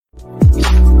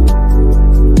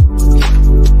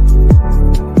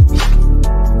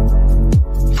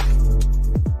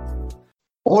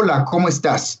Hola, ¿cómo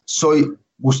estás? Soy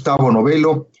Gustavo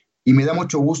Novelo y me da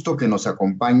mucho gusto que nos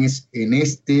acompañes en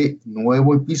este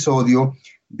nuevo episodio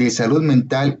de Salud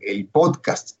Mental, el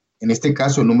podcast, en este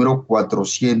caso el número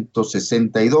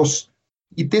 462.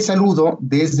 Y te saludo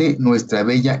desde nuestra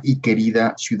bella y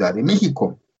querida Ciudad de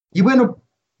México. Y bueno,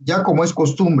 ya como es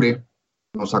costumbre,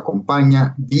 nos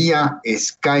acompaña vía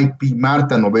Skype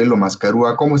Marta Novelo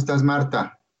Mascarúa. ¿Cómo estás,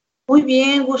 Marta? Muy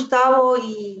bien, Gustavo,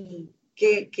 y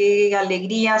qué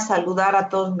alegría saludar a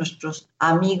todos nuestros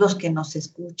amigos que nos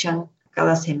escuchan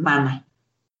cada semana.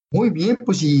 Muy bien,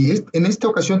 pues en esta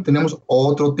ocasión tenemos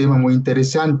otro tema muy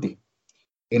interesante.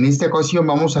 En esta ocasión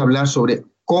vamos a hablar sobre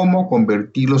cómo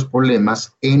convertir los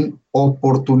problemas en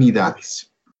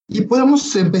oportunidades. Y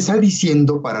podemos empezar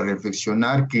diciendo para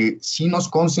reflexionar que si nos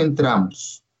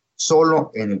concentramos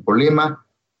solo en el problema,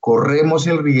 corremos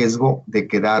el riesgo de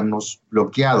quedarnos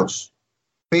bloqueados.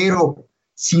 Pero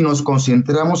si nos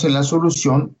concentramos en la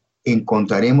solución,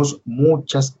 encontraremos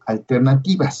muchas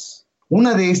alternativas.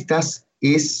 Una de estas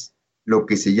es lo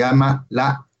que se llama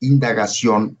la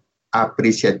indagación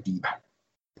apreciativa.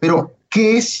 Pero,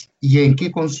 ¿qué es y en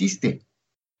qué consiste?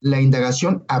 La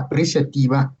indagación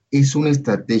apreciativa es una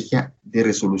estrategia de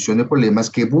resolución de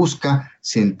problemas que busca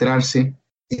centrarse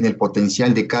en el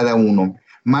potencial de cada uno,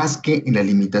 más que en las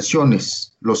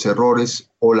limitaciones, los errores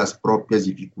o las propias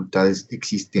dificultades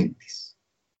existentes.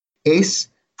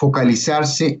 Es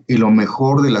focalizarse en lo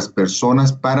mejor de las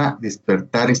personas para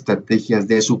despertar estrategias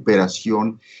de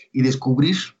superación y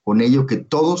descubrir con ello que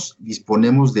todos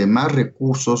disponemos de más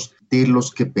recursos de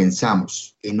los que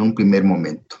pensamos en un primer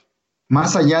momento.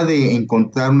 Más allá de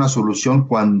encontrar una solución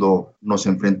cuando nos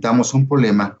enfrentamos a un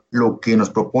problema, lo que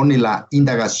nos propone la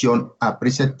indagación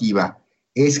apreciativa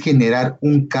es generar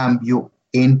un cambio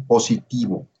en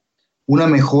positivo, una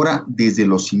mejora desde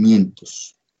los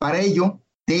cimientos. Para ello,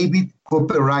 David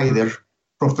Copperrider,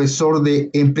 profesor de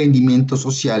emprendimiento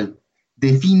social,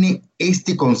 define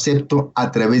este concepto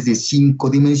a través de 5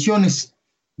 dimensiones,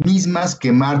 mismas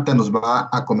que Marta nos va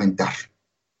a comentar.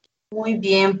 Muy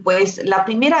bien, pues la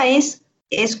primera es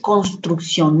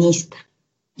construccionista.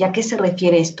 ¿Y a qué se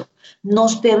refiere esto?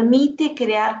 Nos permite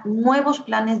crear nuevos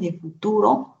planes de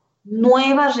futuro,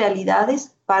 nuevas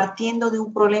realidades partiendo de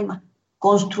un problema.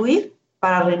 Construir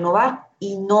para renovar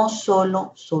y no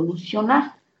solo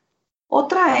solucionar.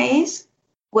 Otra es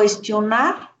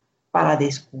cuestionar para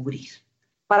descubrir.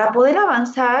 Para poder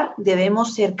avanzar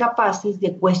debemos ser capaces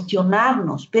de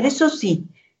cuestionarnos, pero eso sí,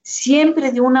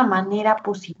 siempre de una manera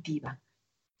positiva.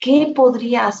 ¿Qué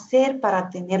podría hacer para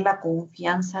tener la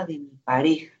confianza de mi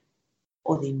pareja,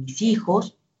 o de mis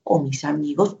hijos, o mis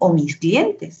amigos, o mis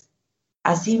clientes?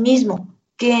 Asimismo,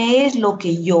 ¿qué es lo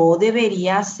que yo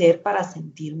debería hacer para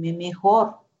sentirme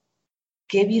mejor?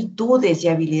 ¿Qué virtudes y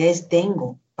habilidades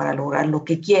tengo para lograr lo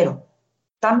que quiero?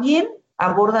 También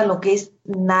aborda lo que es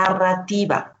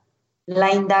narrativa.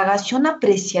 La indagación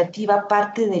apreciativa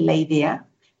parte de la idea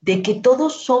de que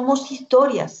todos somos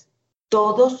historias,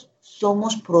 todos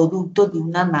somos producto de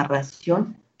una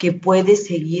narración que puede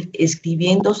seguir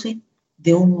escribiéndose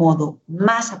de un modo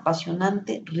más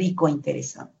apasionante, rico e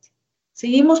interesante.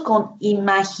 Seguimos con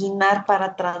imaginar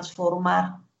para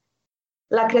transformar.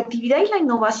 La creatividad y la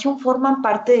innovación forman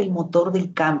parte del motor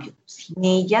del cambio. Sin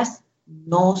ellas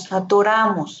nos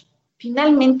atoramos.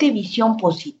 Finalmente, visión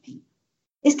positiva.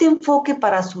 Este enfoque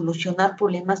para solucionar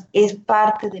problemas es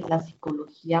parte de la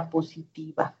psicología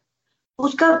positiva.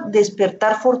 Busca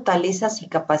despertar fortalezas y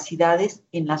capacidades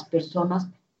en las personas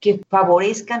que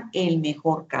favorezcan el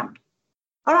mejor cambio.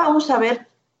 Ahora vamos a ver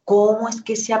cómo es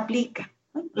que se aplica.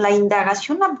 La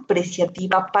indagación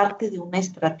apreciativa parte de una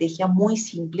estrategia muy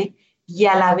simple y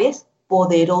a la vez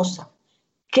poderosa,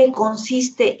 que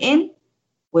consiste en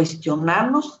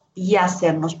cuestionarnos y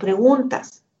hacernos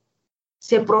preguntas.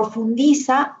 Se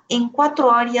profundiza en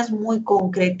 4 áreas muy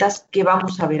concretas que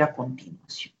vamos a ver a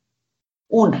continuación.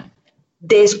 1.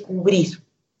 Descubrir.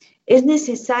 Es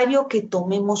necesario que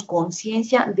tomemos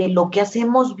conciencia de lo que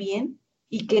hacemos bien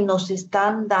y que nos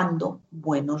están dando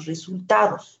buenos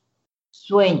resultados.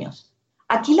 Sueños.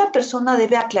 Aquí la persona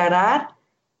debe aclarar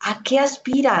a qué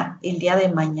aspira el día de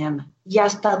mañana y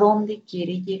hasta dónde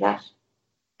quiere llegar.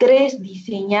 3.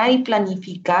 Diseñar y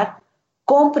planificar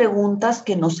con preguntas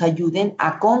que nos ayuden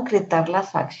a concretar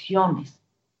las acciones.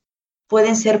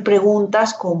 Pueden ser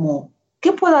preguntas como,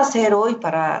 ¿qué puedo hacer hoy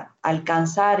para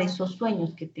alcanzar esos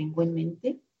sueños que tengo en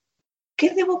mente?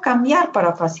 ¿Qué debo cambiar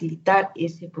para facilitar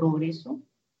ese progreso?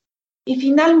 Y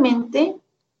finalmente,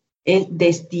 el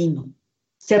destino.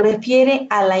 Se refiere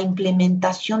a la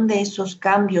implementación de esos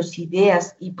cambios,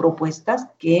 ideas y propuestas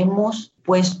que hemos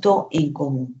puesto en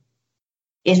común.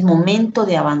 Es momento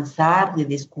de avanzar, de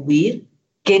descubrir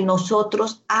que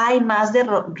nosotros hay más de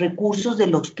recursos de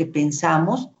los que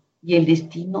pensamos y el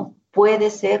destino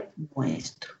puede ser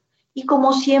nuestro. Y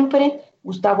como siempre,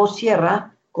 Gustavo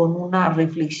cierra con una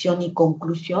reflexión y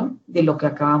conclusión de lo que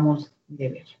acabamos de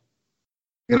ver.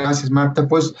 Gracias, Marta.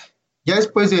 Pues ya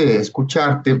después de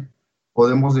escucharte,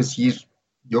 podemos decir,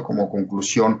 yo como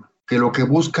conclusión, que lo que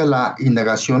busca la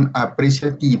indagación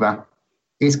apreciativa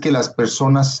es que las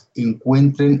personas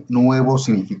encuentren nuevos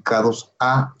significados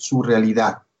a su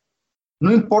realidad.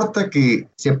 No importa que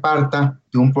se parta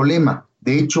de un problema,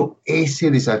 de hecho,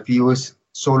 ese desafío es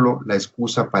solo la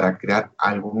excusa para crear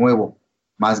algo nuevo,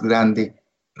 más grande,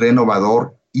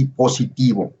 renovador y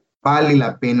positivo. Vale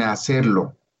la pena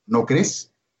hacerlo, ¿no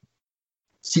crees?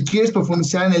 Si quieres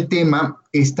profundizar en el tema,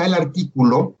 está el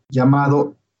artículo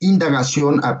llamado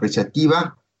Indagación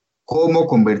apreciativa, cómo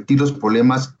convertir los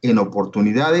problemas en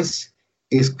oportunidades,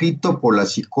 escrito por la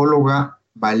psicóloga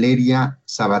Valeria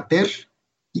Sabater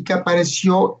y que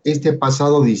apareció este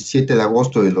pasado 17 de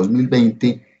agosto del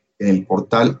 2020 en el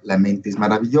portal La Mente es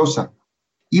Maravillosa.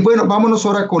 Y bueno, vámonos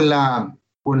ahora con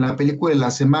la película de la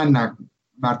semana.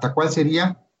 Marta, ¿cuál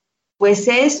sería? Pues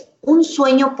es Un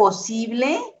sueño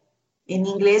posible, en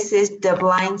inglés es The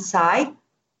Blind Side,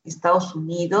 Estados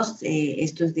Unidos,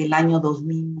 esto es del año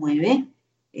 2009,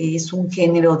 es un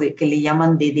género que le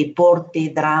llaman de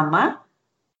deporte, drama.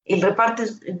 El reparto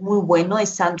es muy bueno, es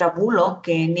Sandra Bullock,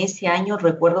 que en ese año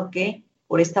recuerdo que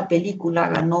por esta película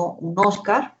ganó un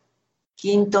Oscar,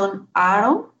 Quinton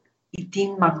Aaron y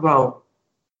Tim McGraw.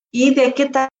 ¿Y de qué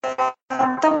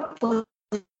trata? Pues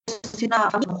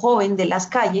un joven de las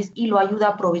calles y lo ayuda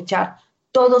a aprovechar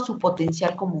todo su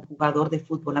potencial como jugador de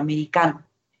fútbol americano.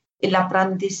 El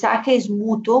aprendizaje es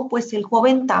mutuo, pues el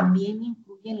joven también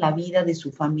influye en la vida de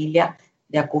su familia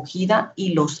de acogida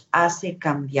y los hace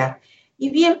cambiar. Y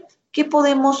bien,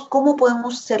 ¿cómo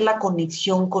podemos hacer la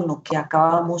conexión con lo que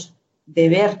acabamos de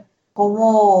ver?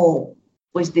 ¿Cómo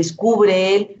pues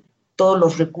descubre él todos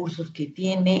los recursos que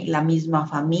tiene, la misma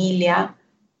familia,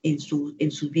 en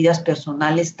sus vidas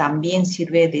personales también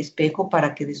sirve de espejo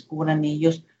para que descubran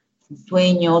ellos sus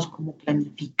sueños, cómo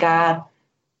planificar,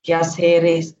 qué hacer,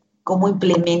 cómo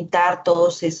implementar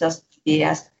todas esas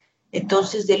ideas?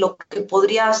 Entonces, de lo que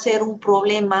podría ser un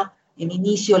problema en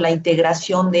inicio, la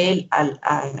integración de él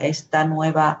a esta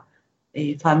nueva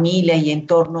familia y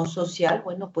entorno social,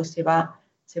 bueno, pues se va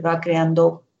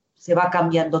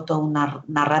cambiando toda una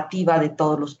narrativa de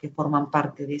todos los que forman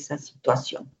parte de esa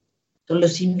situación.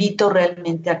 Entonces, los invito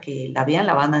realmente a que la vean,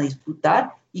 la van a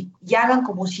disfrutar y hagan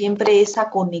como siempre esa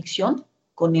conexión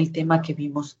con el tema que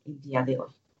vimos el día de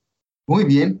hoy. Muy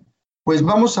bien, pues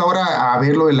vamos ahora a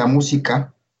ver lo de la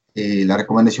música, la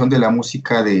recomendación de la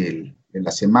música de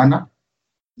la semana.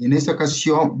 Y en esta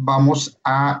ocasión vamos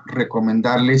a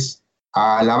recomendarles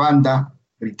a la banda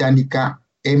británica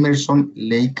Emerson,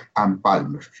 Lake and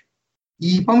Palmer.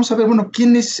 Y vamos a ver, bueno,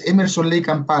 ¿quién es Emerson, Lake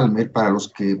and Palmer? Para los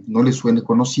que no les suene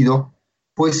conocido,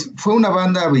 pues fue una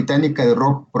banda británica de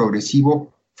rock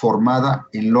progresivo formada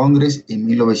en Londres en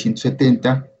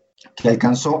 1970, que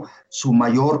alcanzó su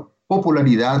mayor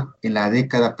popularidad en la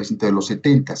década presente de los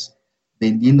 70s,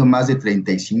 vendiendo más de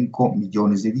 35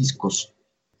 millones de discos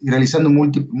y realizando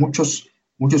muchos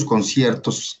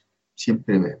conciertos,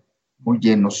 siempre muy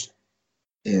llenos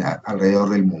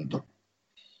alrededor del mundo.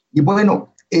 Y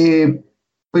bueno,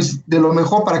 pues de lo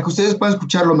mejor, para que ustedes puedan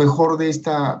escuchar lo mejor de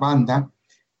esta banda,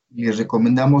 les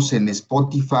recomendamos en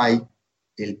Spotify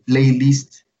el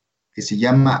playlist que se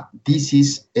llama This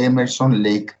is Emerson,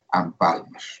 Lake and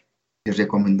Palmer. Les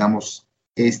recomendamos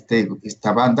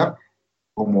esta banda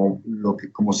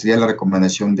como sería la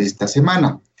recomendación de esta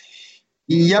semana.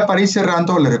 Y ya para ir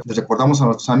cerrando, les recordamos a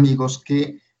nuestros amigos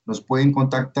que nos pueden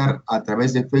contactar a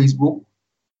través de Facebook,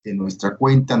 en nuestra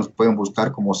cuenta, nos pueden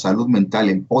buscar como Salud Mental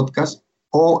en Podcast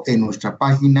o en nuestra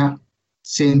página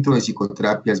Centro de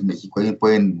Psicoterapias México. Ahí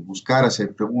pueden buscar,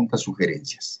 hacer preguntas,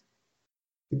 sugerencias.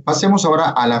 Pasemos ahora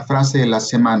a la frase de la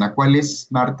semana. ¿Cuál es,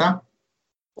 Marta?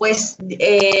 Pues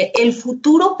el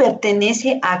futuro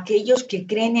pertenece a aquellos que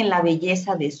creen en la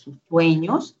belleza de sus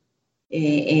sueños.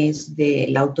 Es de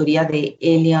la autoría de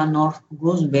Eleanor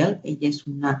Roosevelt. Ella es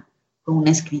una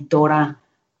escritora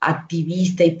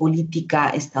activista y política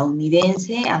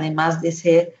estadounidense, además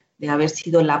de haber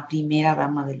sido la primera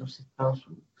dama de los Estados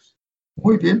Unidos.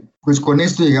 Muy bien, pues con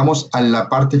esto llegamos a la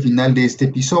parte final de este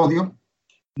episodio.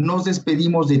 Nos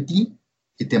despedimos de ti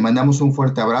y te mandamos un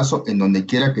fuerte abrazo en donde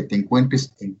quiera que te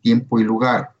encuentres en tiempo y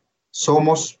lugar.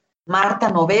 Somos Marta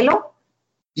Novelo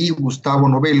y Gustavo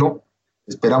Novelo.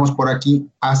 Esperamos por aquí.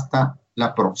 Hasta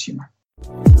la próxima.